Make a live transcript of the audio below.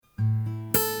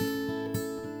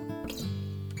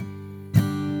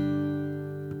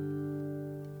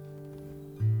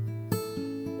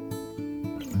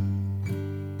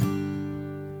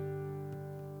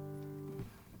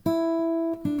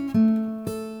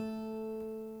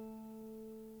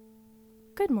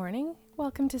Good morning.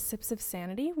 Welcome to Sips of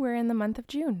Sanity. We're in the month of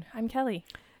June. I'm Kelly.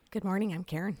 Good morning, I'm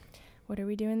Karen. What are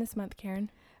we doing this month, Karen?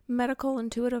 Medical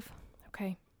intuitive.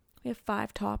 Okay. We have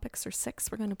 5 topics or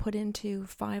 6 we're going to put into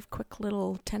 5 quick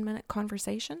little 10-minute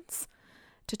conversations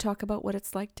to talk about what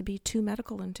it's like to be 2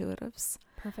 medical intuitives.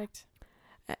 Perfect.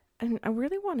 And I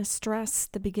really want to stress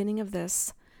the beginning of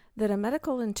this, that a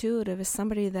medical intuitive is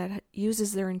somebody that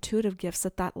uses their intuitive gifts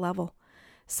at that level.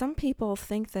 Some people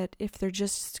think that if they're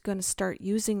just going to start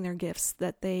using their gifts,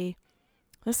 that this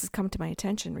has come to my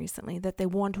attention recently, that they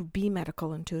want to be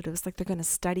medical intuitives, like they're going to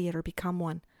study it or become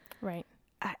one. Right.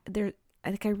 I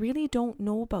really don't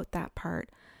know about that part.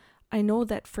 I know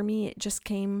that for me, it just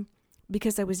came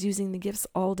because I was using the gifts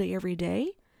all day, every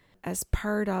day as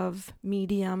part of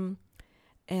medium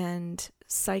and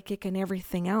psychic and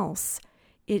everything else.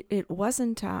 It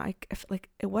wasn't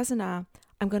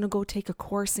I'm going to go take a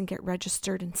course and get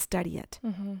registered and study it.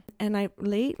 Mm-hmm. And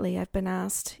lately I've been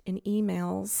asked in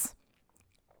emails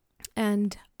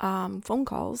and phone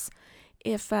calls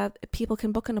if people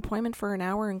can book an appointment for an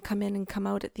hour and come in and come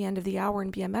out at the end of the hour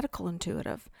and be a medical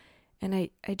intuitive. And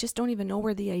I just don't even know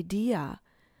where the idea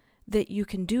that you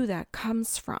can do that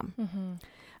comes from. Mm-hmm.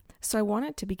 So I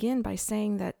wanted to begin by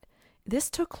saying that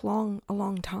this took a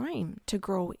long time to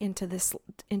grow into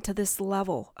this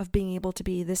level of being able to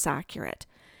be this accurate.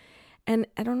 And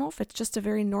I don't know if it's just a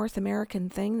very North American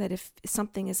thing that if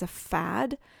something is a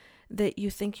fad, that you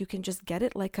think you can just get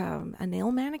it like a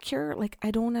nail manicure. Like, I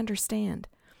don't understand.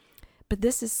 But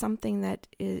this is something that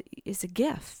is a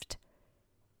gift.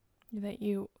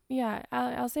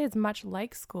 I'll say it's much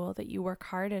like school, that you work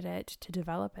hard at it to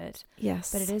develop it.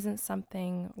 Yes. But it isn't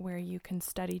something where you can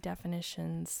study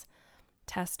definitions,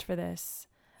 test for this,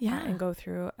 and go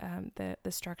through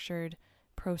the structured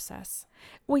process.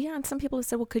 Well, yeah, and some people have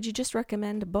said, well, could you just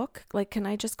recommend a book? Like, can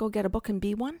I just go get a book and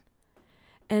be one?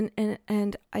 And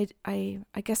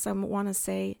I guess I want to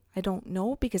say I don't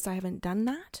know, because I haven't done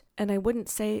that. And I wouldn't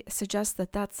suggest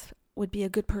that would be a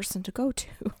good person to go to.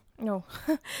 No.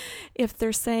 If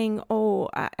they're saying, oh,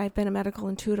 I've been a medical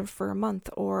intuitive for a month,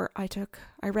 or I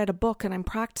read a book and I'm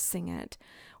practicing it,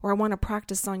 or I want to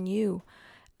practice on you.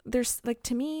 There's, like,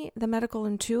 to me, the medical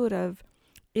intuitive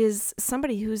is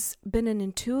somebody who's been an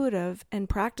intuitive and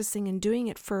practicing and doing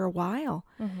it for a while,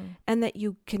 Mm-hmm. and that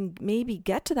you can maybe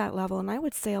get to that level. And I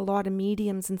would say a lot of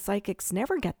mediums and psychics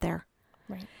never get there.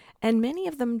 Right. And many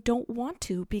of them don't want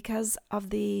to, because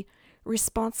of the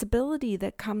responsibility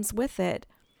that comes with it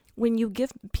when you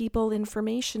give people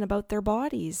information about their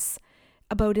bodies,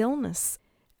 about illness,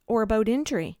 or about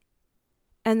injury.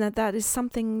 And that is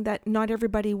something that not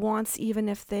everybody wants, even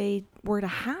if they were to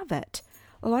have it.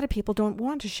 A lot of people don't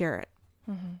want to share it.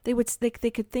 Mm-hmm.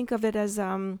 They could think of it as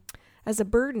a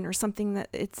burden or something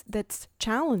that's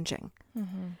challenging.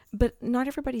 Mm-hmm. But not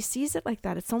everybody sees it like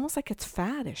that. It's almost like it's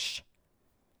faddish.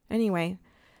 Anyway,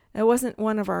 it wasn't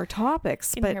one of our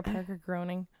topics. You can hear Parker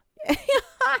groaning.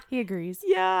 He agrees.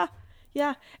 Yeah.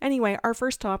 Anyway, our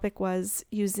first topic was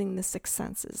using the 6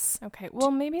 senses. Okay. Well,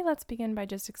 maybe let's begin by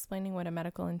just explaining what a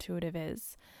medical intuitive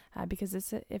is, because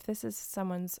if this is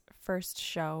someone's first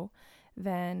show,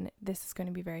 then this is going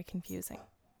to be very confusing,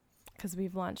 because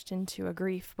we've launched into a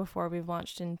grief before we've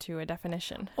launched into a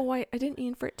definition. Oh, I didn't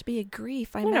mean for it to be a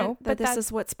grief. I meant know, that but this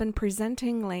is what's been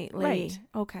presenting lately. Right.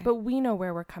 Okay. But we know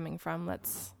where we're coming from.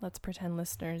 Let's pretend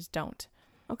listeners don't.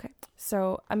 Okay.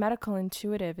 So a medical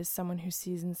intuitive is someone who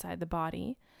sees inside the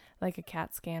body, like a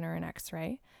CAT scan or an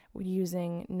X-ray,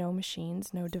 using no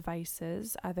machines, no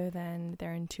devices other than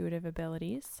their intuitive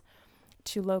abilities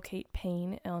to locate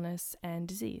pain, illness, and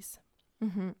disease.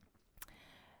 Mm-hmm.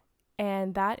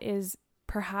 And that is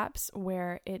perhaps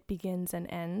where it begins and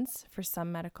ends for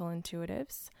some medical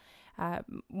intuitives.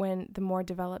 When the more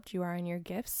developed you are in your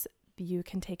gifts, you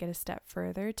can take it a step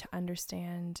further to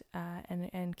understand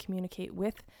and communicate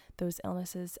with those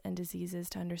illnesses and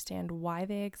diseases to understand why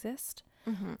they exist.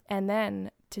 Mm-hmm. And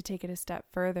then to take it a step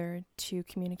further to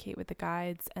communicate with the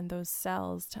guides and those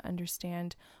cells to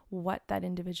understand what that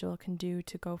individual can do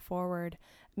to go forward,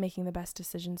 making the best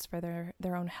decisions for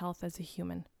their own health as a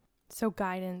human. So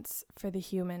guidance for the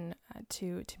human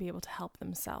to be able to help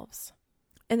themselves.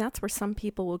 And that's where some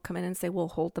people will come in and say, well,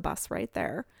 hold the bus right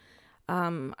there.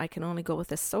 I can only go with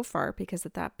this so far, because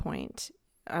at that point,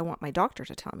 I want my doctor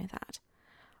to tell me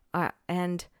that.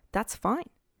 And that's fine.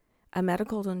 A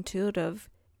medical intuitive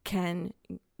can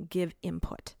give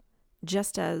input,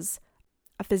 just as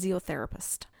a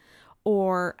physiotherapist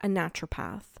or a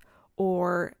naturopath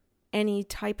or any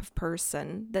type of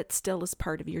person that still is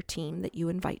part of your team that you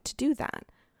invite to do that.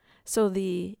 So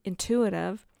the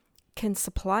intuitive can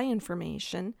supply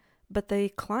information, but the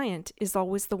client is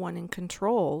always the one in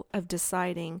control of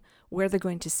deciding where they're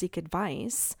going to seek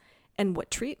advice and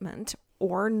what treatment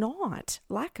or not,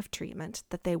 lack of treatment,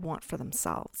 that they want for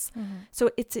themselves. So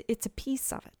it's a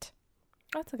piece of it.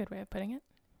 That's a good way of putting it.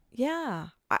 Yeah.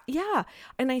 Yeah.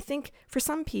 And I think for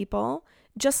some people,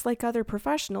 just like other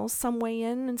professionals, some weigh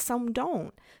in and some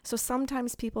don't. So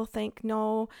sometimes people think,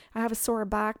 no, I have a sore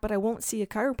back, but I won't see a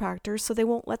chiropractor, so they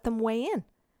won't let them weigh in.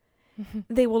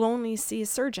 They will only see a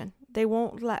surgeon. They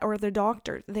won't let, or the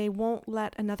doctor, they won't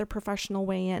let another professional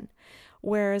weigh in.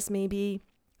 Whereas maybe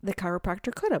the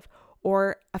chiropractor could have,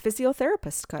 or a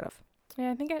physiotherapist could have.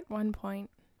 Yeah, I think at one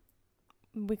point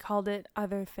we called it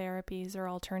other therapies or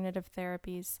alternative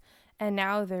therapies. And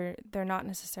now they're not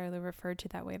necessarily referred to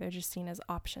that way. They're just seen as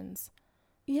options.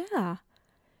 Yeah.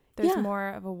 There's more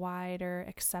of a wider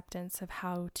acceptance of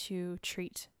how to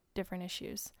treat different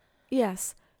issues.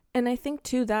 Yes. And I think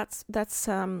too that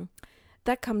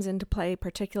comes into play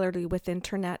particularly with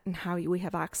internet and how we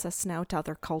have access now to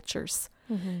other cultures.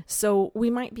 So we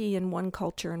might be in one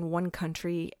culture in one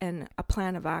country and a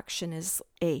plan of action is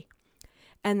A.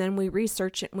 And then we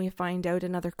research it and we find out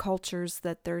in other cultures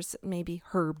that there's maybe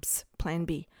herbs, plan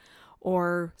B,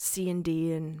 or C and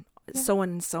D and so on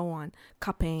and so on,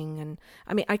 cupping. And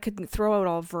I mean, I could throw out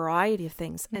a variety of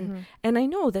things. And I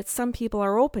know that some people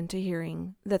are open to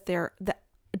hearing that they're the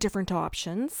different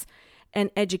options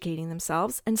and educating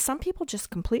themselves. And some people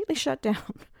just completely shut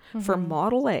down for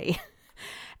Model A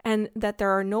and that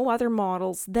there are no other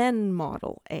models than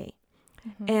Model A.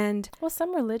 And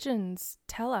some religions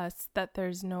tell us that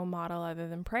there's no model other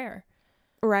than prayer.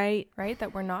 Right.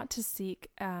 That we're not to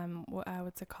seek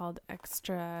what's it called,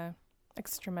 extra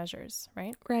measures,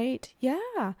 right? Right. Yeah,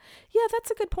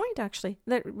 that's a good point actually,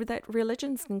 that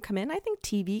religions can come in. I think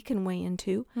TV can weigh in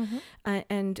too.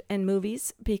 And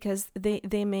movies, because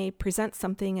they may present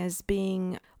something as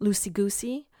being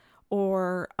loosey-goosey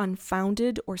or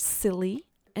unfounded or silly.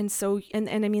 And so, and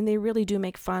I mean, they really do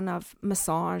make fun of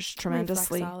massage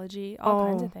tremendously. Reflexology, all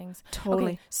kinds of things.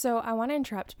 Totally. Okay, so I want to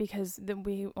interrupt because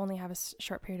we only have a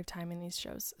short period of time in these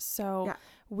shows. So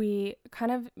we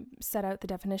kind of set out the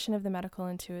definition of the medical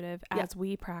intuitive as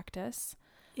we practice,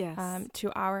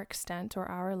 to our extent or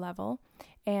our level.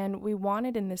 And we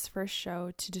wanted in this first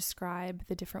show to describe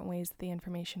the different ways that the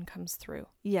information comes through.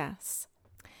 Yes.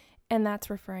 And that's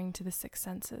referring to the six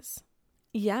senses.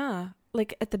 Yeah.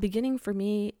 Like at the beginning for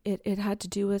me, it had to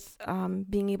do with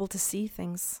being able to see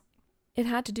things. It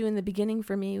had to do in the beginning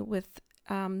for me with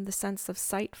the sense of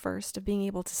sight first, of being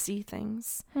able to see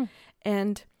things.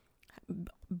 And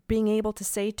being able to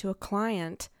say to a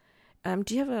client,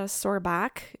 do you have a sore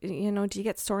back? Do you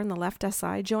get sore in the left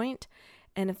SI joint?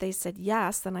 And if they said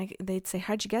yes, then they'd say,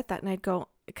 how'd you get that? And I'd go,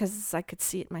 because I could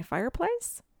see it in my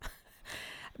fireplace.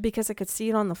 Because I could see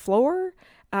it on the floor.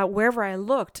 Wherever I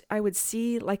looked, I would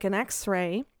see like an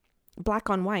X-ray, black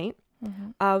on white,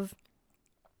 of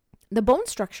the bone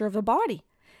structure of the body.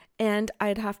 And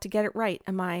I'd have to get it right.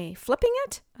 Am I flipping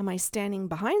it? Am I standing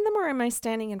behind them or am I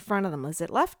standing in front of them? Is it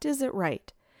left? Is it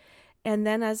right? And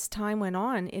then as time went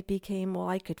on, it became, well,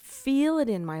 I could feel it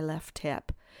in my left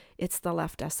hip. It's the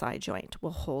left SI joint.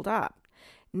 Well, hold up.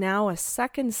 Now a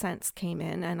second sense came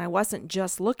in and I wasn't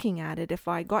just looking at it. If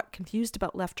I got confused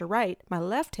about left or right, my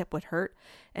left hip would hurt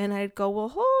and I'd go, well,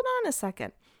 hold on a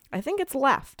second. I think it's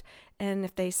left. And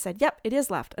if they said, yep, it is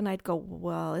left. And I'd go,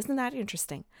 well, isn't that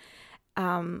interesting?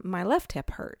 My left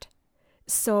hip hurt.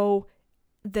 So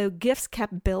the gifts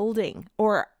kept building,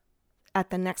 or at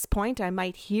the next point, I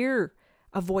might hear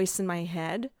a voice in my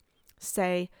head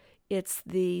say, it's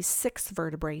the sixth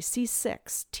vertebrae,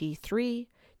 C6, T3,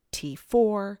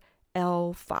 T4,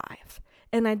 L5.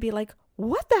 And I'd be like,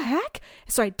 what the heck?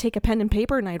 So I'd take a pen and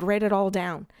paper and I'd write it all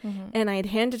down. And I'd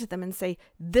hand it to them and say,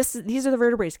 these are the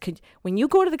vertebrae. When you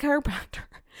go to the chiropractor,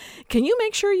 can you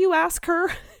make sure you ask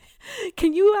her?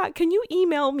 Can you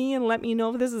email me and let me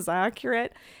know if this is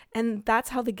accurate? And that's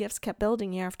how the gifts kept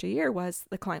building year after year. Was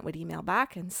the client would email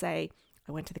back and say,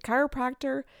 I went to the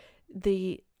chiropractor.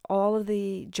 All of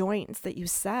the joints that you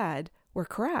said were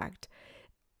correct.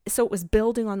 So it was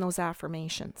building on those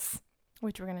affirmations,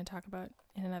 which we're going to talk about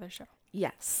in another show.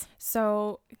 Yes.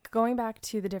 So going back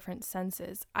to the different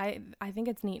senses, I think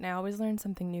it's neat. And I always learn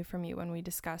something new from you when we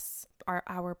discuss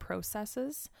our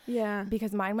processes. Yeah.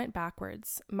 Because mine went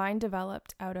backwards. Mine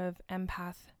developed out of an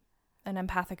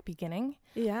empathic beginning.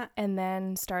 Yeah. And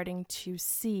then starting to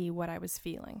see what I was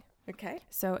feeling. Okay.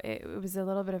 So it was a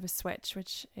little bit of a switch,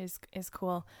 which is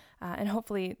cool. And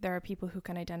hopefully there are people who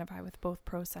can identify with both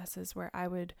processes, where I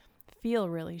would feel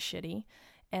really shitty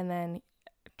and then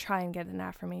try and get an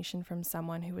affirmation from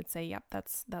someone who would say, yep,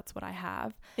 that's what I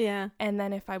have. Yeah. And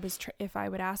then if I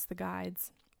would ask the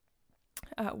guides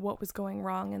what was going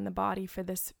wrong in the body for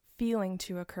this feeling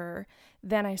to occur,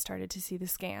 then I started to see the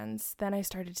scans. Then I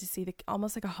started to see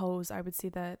almost like a hose. I would see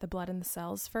the blood in the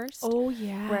cells first. Oh,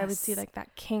 yeah. Where I would see like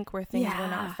that kink where things were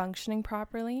not functioning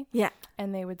properly. Yeah.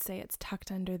 And they would say it's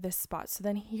tucked under this spot. So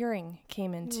then hearing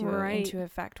came into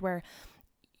effect, where,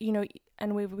 you know,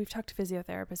 and we've talked to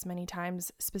physiotherapists many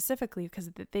times specifically because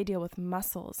they deal with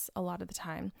muscles a lot of the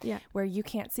time. Yeah. Where you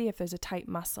can't see if there's a tight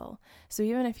muscle. So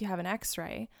even if you have an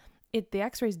X-ray, the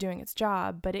X-ray is doing its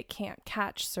job, but it can't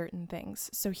catch certain things.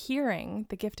 So hearing,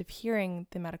 the gift of hearing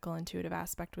the medical intuitive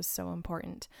aspect was so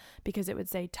important, because it would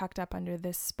say tucked up under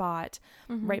this spot,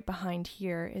 right behind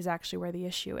here is actually where the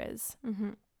issue is.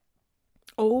 Mm-hmm.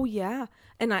 Oh, yeah.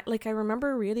 And I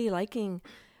remember really liking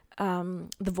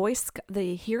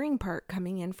the hearing part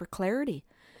coming in for clarity,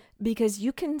 because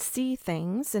you can see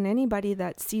things, and anybody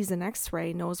that sees an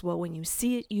X-ray knows, well, when you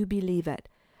see it, you believe it.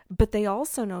 But they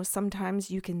also know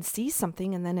sometimes you can see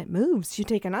something and then it moves. You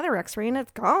take another X-ray and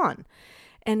it's gone.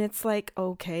 And it's like,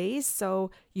 okay,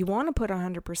 so you want to put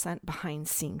 100% behind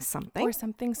seeing something. Or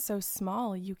something so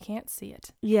small you can't see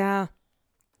it. Yeah.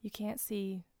 You can't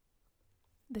see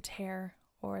the tear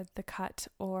or the cut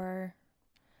or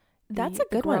that's a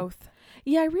good growth. One.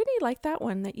 Yeah, I really like that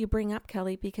one that you bring up,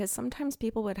 Kelly, because sometimes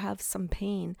people would have some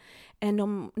pain, and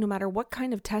no matter what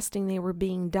kind of testing they were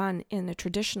being done in a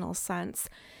traditional sense,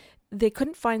 they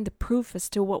couldn't find the proof as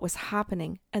to what was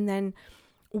happening. And then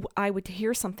I would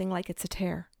hear something like it's a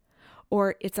tear,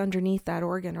 or it's underneath that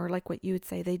organ, or like what you would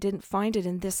say, they didn't find it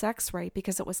in this X-ray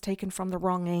because it was taken from the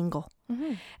wrong angle.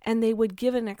 Mm-hmm. And they would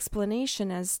give an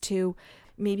explanation as to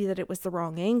maybe that it was the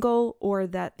wrong angle, or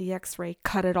that the X-ray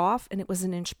cut it off and it was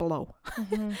an inch below.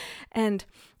 Mm-hmm. And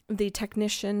the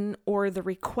technician or the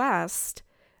request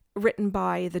written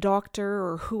by the doctor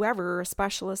or whoever, a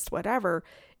specialist, whatever,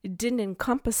 didn't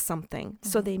encompass something. Mm-hmm.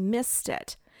 So they missed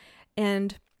it.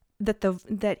 And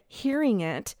that hearing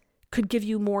it could give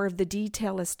you more of the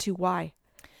detail as to why.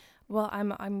 Well,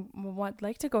 I'd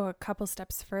like to go a couple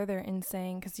steps further in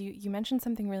saying, because you mentioned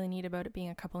something really neat about it being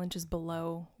a couple inches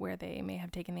below where they may have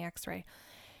taken the X-ray.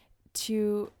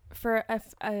 For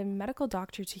a medical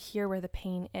doctor to hear where the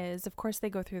pain is, of course they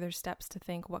go through their steps to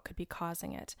think what could be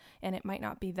causing it, and it might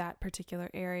not be that particular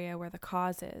area where the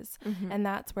cause is. Mm-hmm. And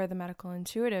that's where the medical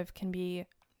intuitive can be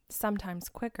sometimes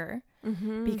quicker,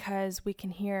 mm-hmm. because we can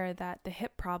hear that the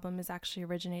hip problem is actually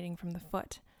originating from the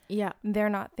foot. Yeah. They're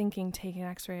not thinking take an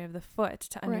X-ray of the foot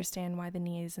to understand why the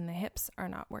knees and the hips are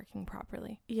not working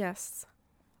properly. Yes.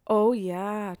 Oh,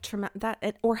 yeah.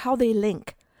 Or how they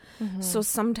link. Mm-hmm. So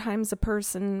sometimes a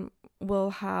person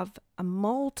will have a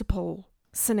multiple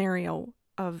scenario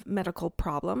of medical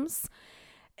problems.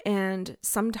 And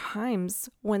sometimes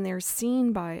when they're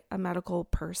seen by a medical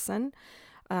person,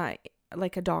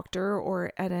 like a doctor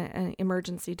or at an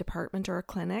emergency department or a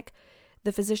clinic,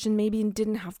 the physician maybe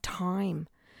didn't have time.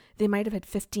 They might have had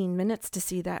 15 minutes to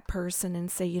see that person and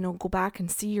say, go back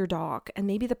and see your doc. And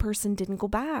maybe the person didn't go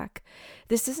back.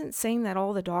 This isn't saying that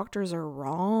all the doctors are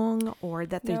wrong or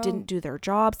that they didn't do their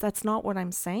jobs. That's not what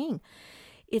I'm saying.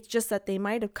 It's just that they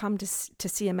might have come to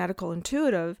see a medical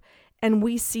intuitive, and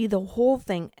we see the whole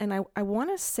thing. And I want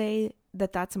to say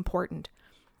that that's important,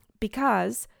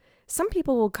 because some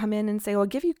people will come in and say, I'll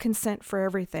give you consent for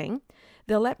everything.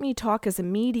 They'll let me talk as a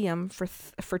medium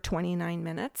for 29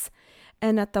 minutes.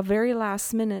 And at the very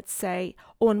last minute say,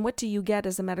 and what do you get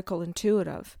as a medical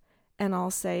intuitive? And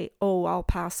I'll say, I'll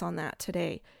pass on that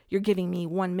today. You're giving me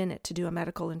 1 minute to do a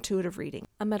medical intuitive reading.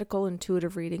 A medical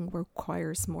intuitive reading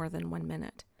requires more than 1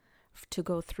 minute to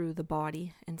go through the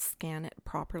body and scan it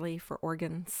properly for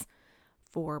organs,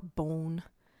 for bone,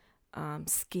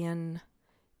 skin,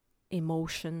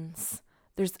 emotions.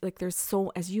 There's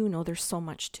so, as you know, there's so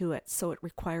much to it. So it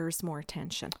requires more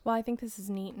attention. Well, I think this is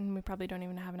neat, and we probably don't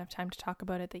even have enough time to talk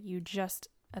about it, that you just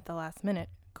at the last minute,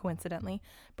 coincidentally,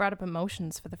 brought up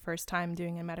emotions for the first time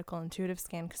doing a medical intuitive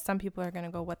scan, because some people are going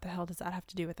to go, what the hell does that have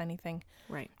to do with anything?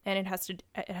 Right. And it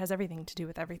has everything to do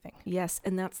with everything. Yes.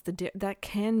 And that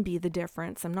can be the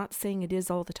difference. I'm not saying it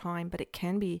is all the time, but it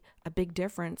can be a big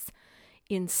difference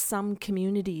in some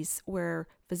communities where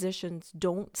physicians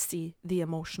don't see the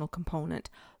emotional component,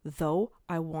 though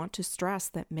I want to stress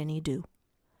that many do,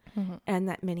 mm-hmm. and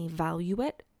that many value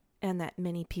it, and that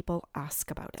many people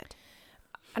ask about it.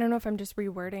 I don't know if I'm just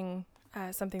rewording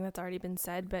something that's already been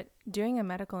said, but doing a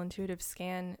medical intuitive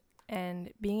scan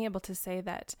and being able to say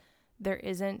that there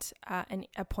isn't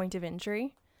a point of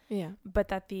injury, yeah, but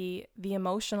that the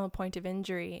emotional point of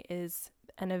injury is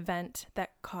an event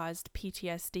that caused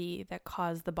PTSD, that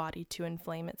caused the body to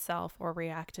inflame itself or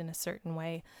react in a certain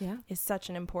way, is such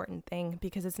an important thing,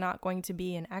 because it's not going to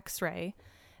be an X-ray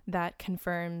that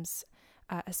confirms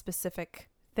a specific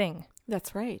thing.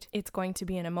 That's right. It's going to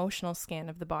be an emotional scan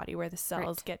of the body where the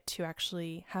cells get to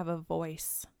actually have a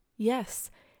voice.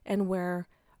 Yes. And where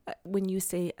when you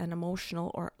say an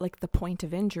emotional, or like the point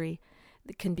of injury,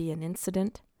 it can be an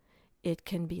incident. It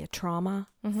can be a trauma,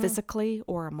 physically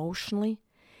or emotionally.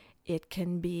 It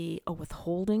can be a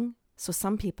withholding. So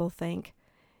some people think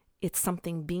it's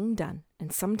something being done,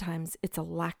 and sometimes it's a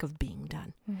lack of being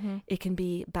done. It can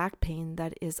be back pain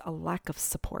that is a lack of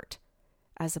support,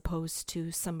 as opposed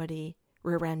to somebody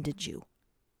rear-ended you.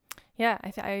 Yeah,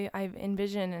 I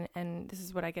envision, and this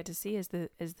is what I get to see, is the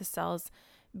cells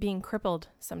being crippled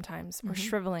sometimes, or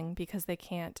shriveling because they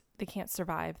can't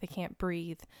survive, they can't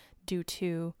breathe due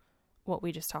to what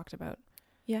we just talked about.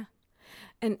 Yeah.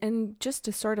 And just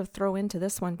to sort of throw into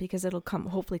this one, because it'll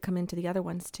hopefully come into the other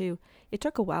ones too. It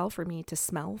took a while for me to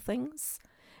smell things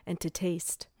and to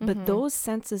taste, but those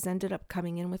senses ended up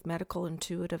coming in with medical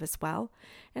intuitive as well.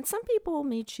 And some people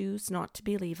may choose not to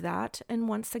believe that. And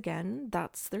once again,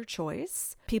 that's their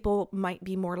choice. People might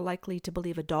be more likely to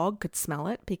believe a dog could smell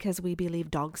it because we believe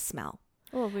dogs smell.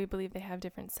 Well, we believe they have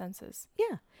different senses.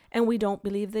 Yeah. And we don't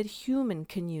believe that human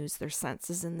can use their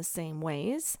senses in the same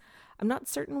ways. I'm not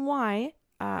certain why.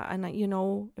 And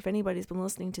if anybody's been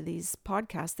listening to these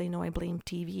podcasts, they know I blame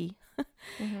TV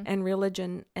and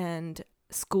religion and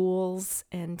schools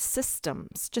and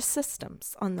systems, just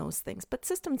systems on those things. But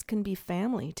systems can be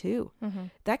family too.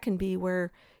 That can be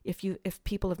where if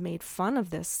people have made fun of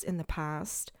this in the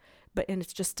past, and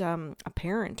it's just a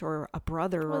parent or a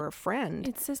brother or a friend.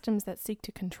 It's systems that seek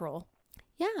to control.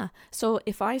 Yeah. So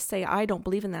if I say I don't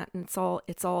believe in that, and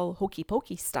it's all hokey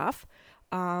pokey stuff,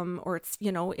 or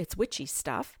it's witchy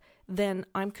stuff, then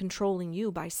I'm controlling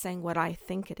you by saying what I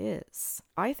think it is.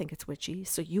 I think it's witchy,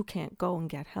 so you can't go and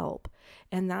get help.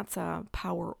 And that's a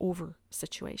power over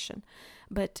situation.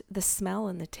 But the smell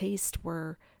and the taste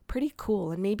were pretty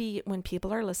cool. And maybe when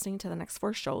people are listening to the next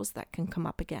 4 shows, that can come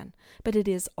up again. But it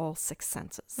is all 6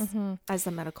 senses as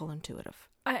the medical intuitive.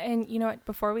 And you know what,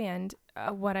 before we end,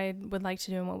 what I would like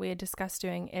to do and what we had discussed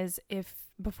doing is, if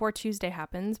before Tuesday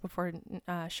happens, before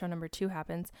show number 2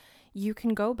 happens, you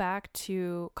can go back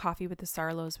to Coffee with the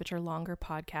Sarlos, which are longer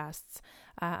podcasts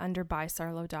under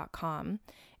bysarlo.com.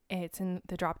 It's in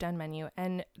the drop-down menu.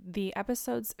 And the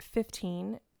episodes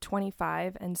 15,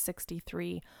 25, and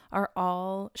 63 are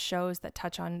all shows that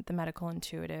touch on the medical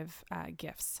intuitive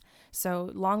gifts. So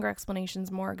longer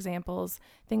explanations, more examples,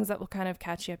 things that will kind of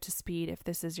catch you up to speed if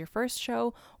this is your first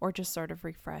show, or just sort of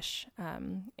refresh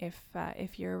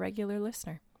if you're a regular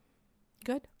listener.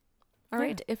 Good. All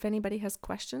right. If anybody has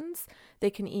questions, they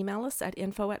can email us at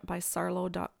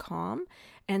info@bysarlo.com.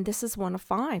 And this is one of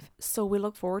 5. So we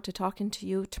look forward to talking to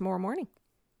you tomorrow morning.